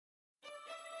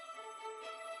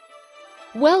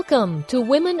Welcome to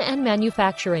Women and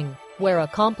Manufacturing, where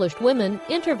accomplished women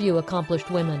interview accomplished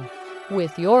women,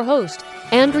 with your host,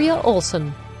 Andrea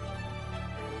Olson.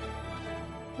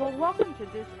 Well, welcome to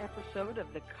this episode of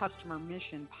the Customer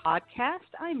Mission Podcast.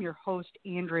 I'm your host,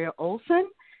 Andrea Olson,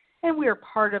 and we are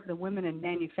part of the Women in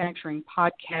Manufacturing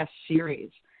podcast series.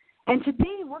 And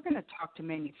today we're going to talk to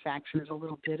manufacturers a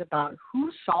little bit about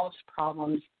who solves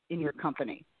problems in your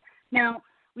company. Now,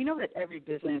 we know that every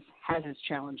business has its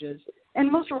challenges,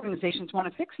 and most organizations want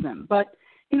to fix them. But,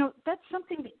 that's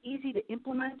something easy to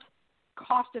implement,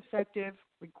 cost-effective,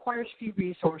 requires few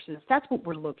resources. That's what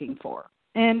we're looking for.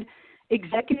 And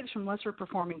executives from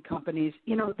lesser-performing companies,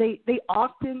 they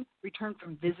often return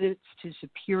from visits to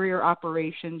superior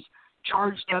operations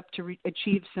charged up to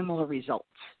achieve similar results.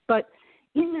 But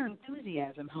in their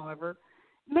enthusiasm, however,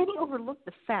 many overlook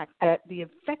the fact that the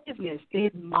effectiveness they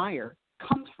admire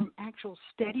comes from actual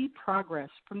steady progress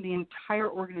from the entire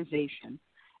organization,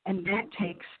 and that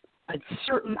takes a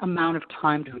certain amount of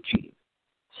time to achieve.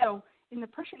 So in the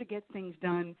pressure to get things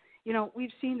done,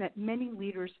 we've seen that many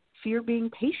leaders fear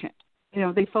being patient.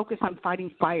 They focus on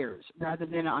fighting fires rather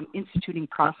than on instituting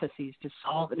processes to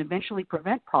solve and eventually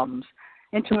prevent problems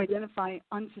and to identify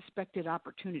unsuspected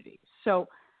opportunities. So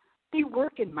they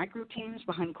work in micro teams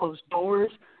behind closed doors,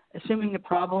 assuming the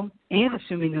problem and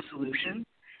assuming the solution,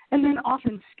 and then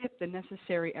often skip the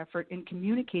necessary effort in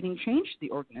communicating change to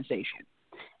the organization.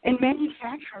 And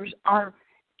manufacturers are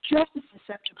just as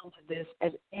susceptible to this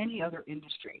as any other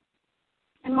industry.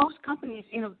 And most companies,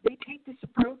 they take this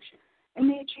approach and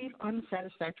they achieve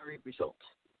unsatisfactory results,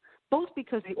 both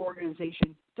because the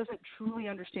organization doesn't truly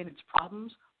understand its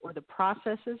problems or the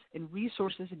processes and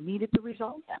resources needed to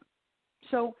resolve them.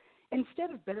 So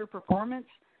instead of better performance,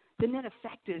 the net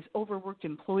effect is overworked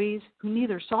employees who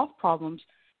neither solve problems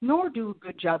nor do a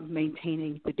good job of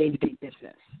maintaining the day-to-day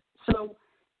business. So,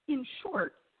 in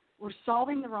short, we're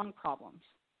solving the wrong problems.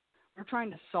 We're trying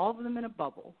to solve them in a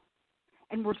bubble,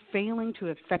 and we're failing to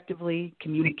effectively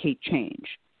communicate change.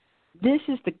 This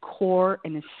is the core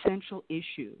and essential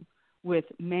issue with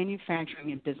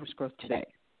manufacturing and business growth today.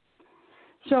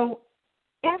 So,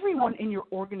 everyone in your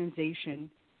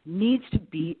organization needs to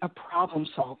be a problem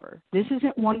solver. This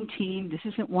isn't one team,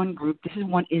 this isn't one group, this is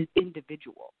one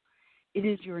individual. It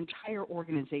is your entire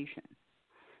organization.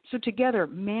 So together,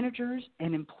 managers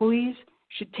and employees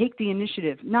should take the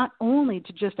initiative not only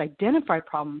to just identify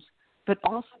problems, but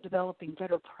also developing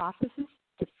better processes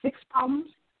to fix problems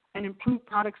and improve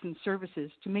products and services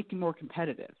to make them more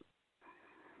competitive.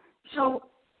 So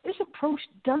this approach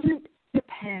doesn't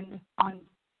depend on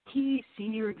key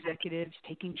senior executives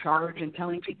taking charge and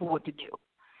telling people what to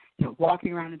do,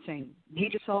 walking around and saying,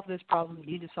 need to solve this problem,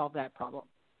 need to solve that problem.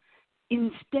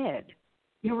 Instead,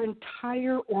 your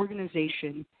entire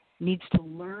organization needs to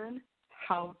learn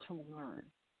how to learn.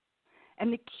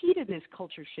 And the key to this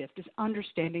culture shift is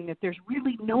understanding that there's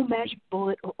really no magic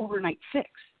bullet or overnight fix,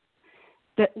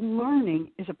 that learning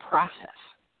is a process.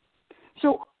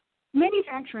 So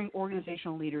manufacturing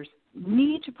organizational leaders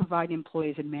need to provide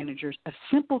employees and managers a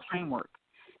simple framework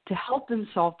to help them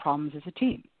solve problems as a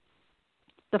team.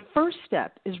 The first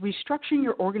step is restructuring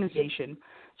your organization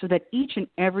so that each and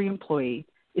every employee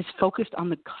is focused on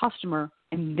the customer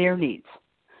and their needs.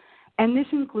 And this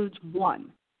includes,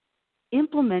 1,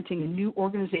 implementing a new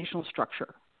organizational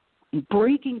structure, and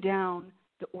breaking down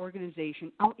the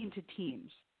organization out into teams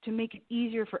to make it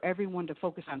easier for everyone to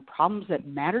focus on problems that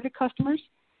matter to customers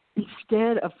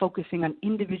instead of focusing on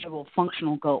individual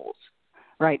functional goals,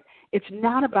 right? It's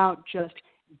not about just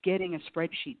getting a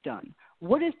spreadsheet done.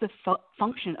 What is the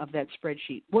function of that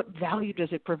spreadsheet? What value does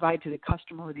it provide to the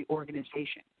customer or the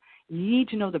organization? You need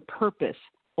to know the purpose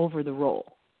over the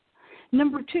role.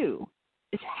 Number 2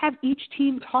 is have each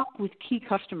team talk with key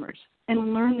customers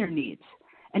and learn their needs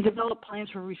and develop plans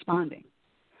for responding.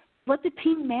 Let the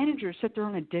team managers set their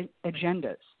own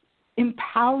agendas.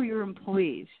 Empower your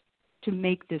employees to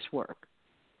make this work.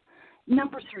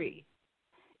 Number 3,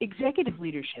 executive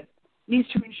leadership needs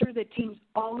to ensure that teams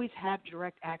always have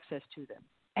direct access to them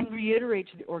and reiterate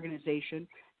to the organization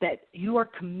that you are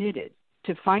committed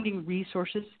to finding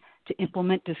resources to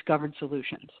implement discovered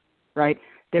solutions, right?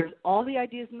 There's all the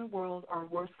ideas in the world are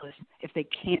worthless if they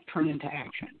can't turn into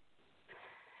action.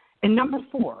 And number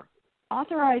 4,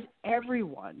 authorize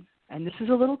everyone, and this is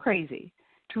a little crazy,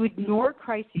 to ignore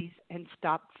crises and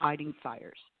stop fighting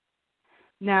fires.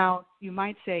 Now, you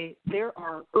might say, there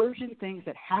are urgent things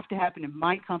that have to happen in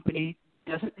my company,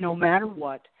 no matter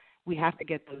what, we have to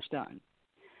get those done.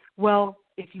 Well,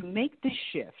 if you make this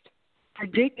shift,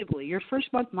 predictably, your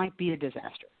first month might be a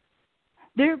disaster.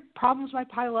 Their problems might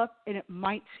pile up, and it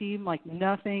might seem like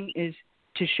nothing is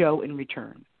to show in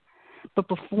return. But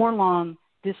before long,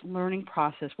 this learning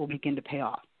process will begin to pay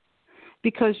off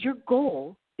because your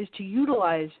goal is to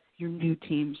utilize your new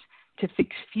teams to fix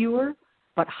fewer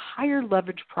but higher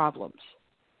leverage problems,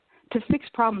 to fix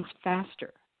problems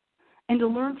faster, and to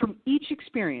learn from each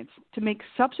experience to make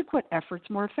subsequent efforts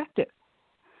more effective.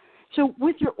 So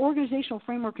with your organizational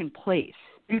framework in place,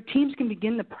 your teams can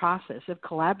begin the process of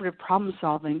collaborative problem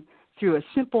solving through a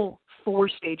simple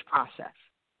 4-stage process.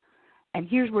 And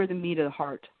here's where the meat of the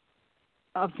heart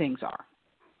of things are.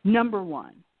 Number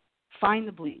 1, find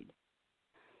the bleed.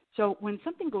 So when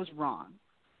something goes wrong,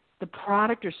 the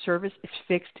product or service is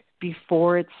fixed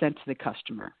before it's sent to the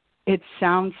customer. It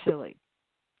sounds silly,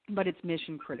 but it's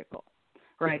mission critical,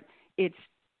 right? It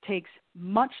takes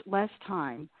much less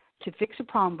time to fix a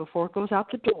problem before it goes out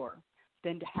the door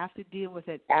than to have to deal with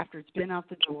it after it's been out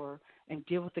the door and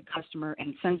deal with the customer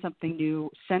and send something new,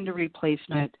 send a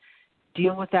replacement,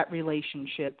 deal with that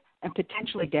relationship, and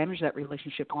potentially damage that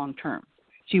relationship long term.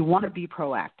 So you want to be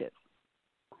proactive.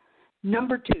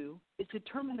 Number 2 is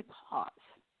determine the cause.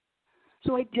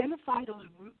 So identify those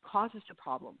root causes to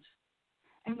problems.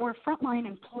 And where frontline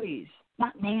employees,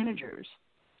 not managers,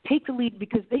 take the lead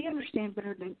because they understand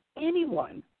better than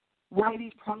anyone why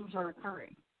these problems are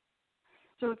occurring.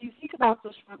 So if you think about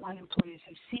those frontline employees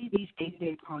who see these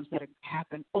day-to-day problems that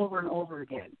happen over and over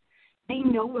again, they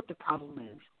know what the problem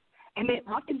is. And they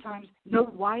oftentimes know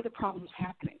why the problem is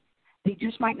happening. They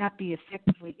just might not be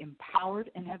effectively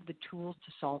empowered and have the tools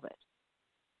to solve it.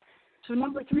 So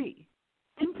number 3,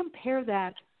 then compare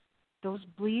those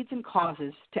bleeds and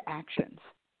causes to actions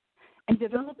and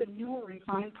develop a new or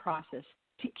refined process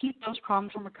to keep those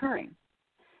problems from occurring.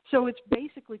 So it's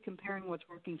basically comparing what's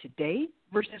working today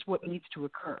versus what needs to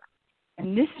occur.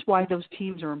 And this is why those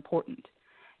teams are important.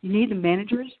 You need the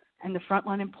managers and the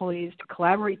frontline employees to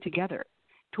collaborate together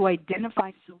to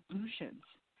identify solutions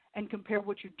and compare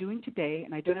what you're doing today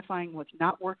and identifying what's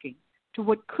not working to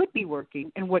what could be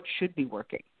working and what should be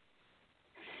working.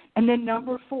 And then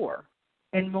number 4,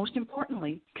 and most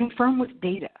importantly, confirm with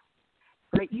data.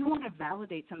 Right? You want to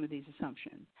validate some of these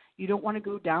assumptions. You don't want to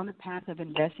go down the path of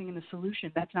investing in a solution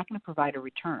that's not going to provide a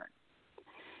return.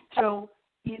 So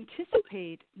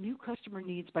anticipate new customer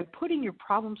needs by putting your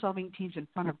problem-solving teams in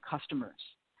front of customers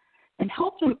and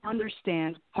help them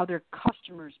understand how their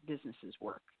customers' businesses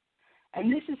work.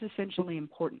 And this is essentially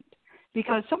important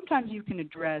because sometimes you can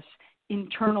address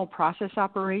internal process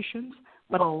operations,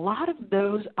 but a lot of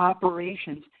those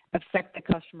operations affect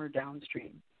the customer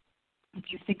downstream. If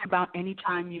you think about any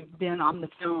time you've been on the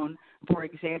phone, for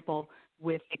example,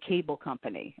 with a cable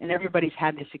company, and everybody's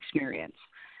had this experience,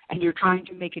 and you're trying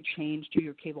to make a change to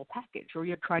your cable package or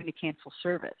you're trying to cancel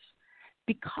service,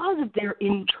 because of their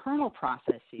internal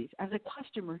processes, as a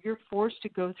customer, you're forced to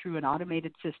go through an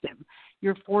automated system.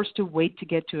 You're forced to wait to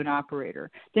get to an operator.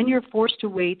 Then you're forced to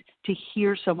wait to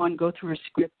hear someone go through a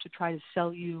script to try to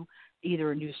sell you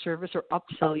either a new service or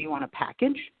upsell you on a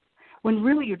package, when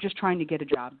really you're just trying to get a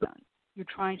job done. You're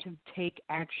trying to take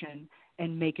action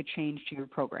and make a change to your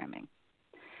programming.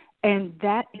 And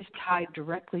that is tied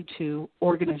directly to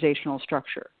organizational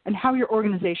structure and how your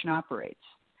organization operates.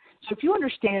 So if you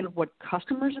understand what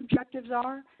customers' objectives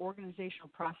are, organizational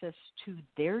process to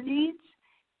their needs,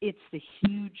 it's the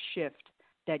huge shift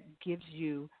that gives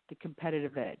you the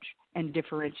competitive edge and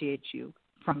differentiates you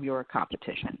from your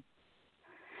competition.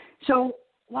 So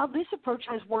while this approach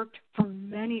has worked for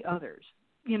many others,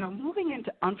 moving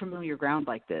into unfamiliar ground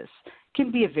like this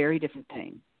can be a very different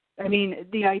thing. I mean,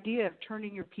 the idea of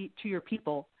turning to your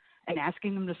people and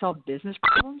asking them to solve business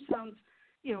problems sounds,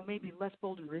 maybe less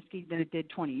bold and risky than it did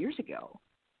 20 years ago,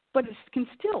 but it can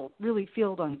still really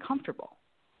feel uncomfortable.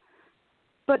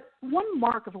 But one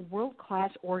mark of a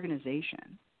world-class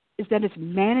organization is that its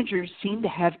managers seem to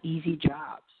have easy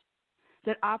jobs,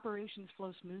 that operations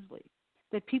flow smoothly,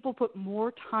 that people put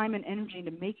more time and energy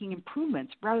into making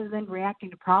improvements rather than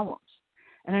reacting to problems.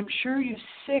 And I'm sure you're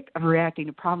sick of reacting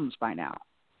to problems by now.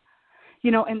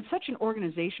 And such an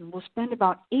organization will spend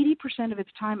about 80% of its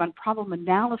time on problem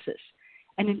analysis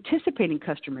and anticipating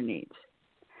customer needs.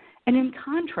 And in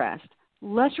contrast,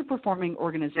 lesser performing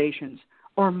organizations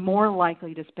are more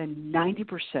likely to spend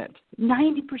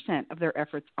 90% of their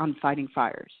efforts on fighting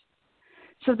fires.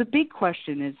 So the big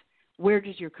question is, where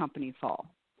does your company fall?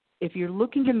 If you're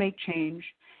looking to make change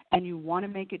and you want to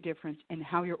make a difference in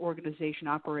how your organization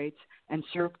operates and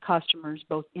serve customers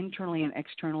both internally and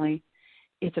externally,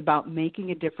 it's about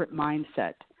making a different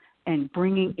mindset and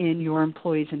bringing in your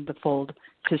employees into the fold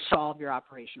to solve your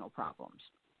operational problems.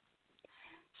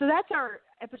 So that's our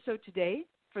episode today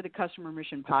for the Customer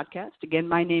Mission Podcast. Again,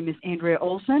 my name is Andrea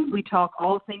Olson. We talk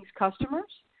all things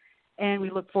customers, and we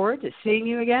look forward to seeing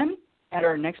you again at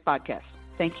our next podcast.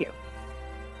 Thank you.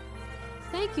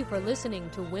 Thank you for listening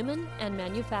to Women and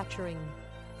Manufacturing.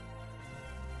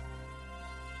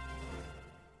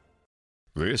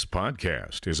 This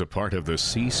podcast is a part of the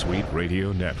C-Suite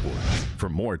Radio Network. For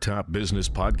more top business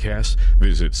podcasts,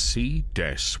 visit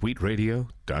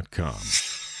c-suiteradio.com.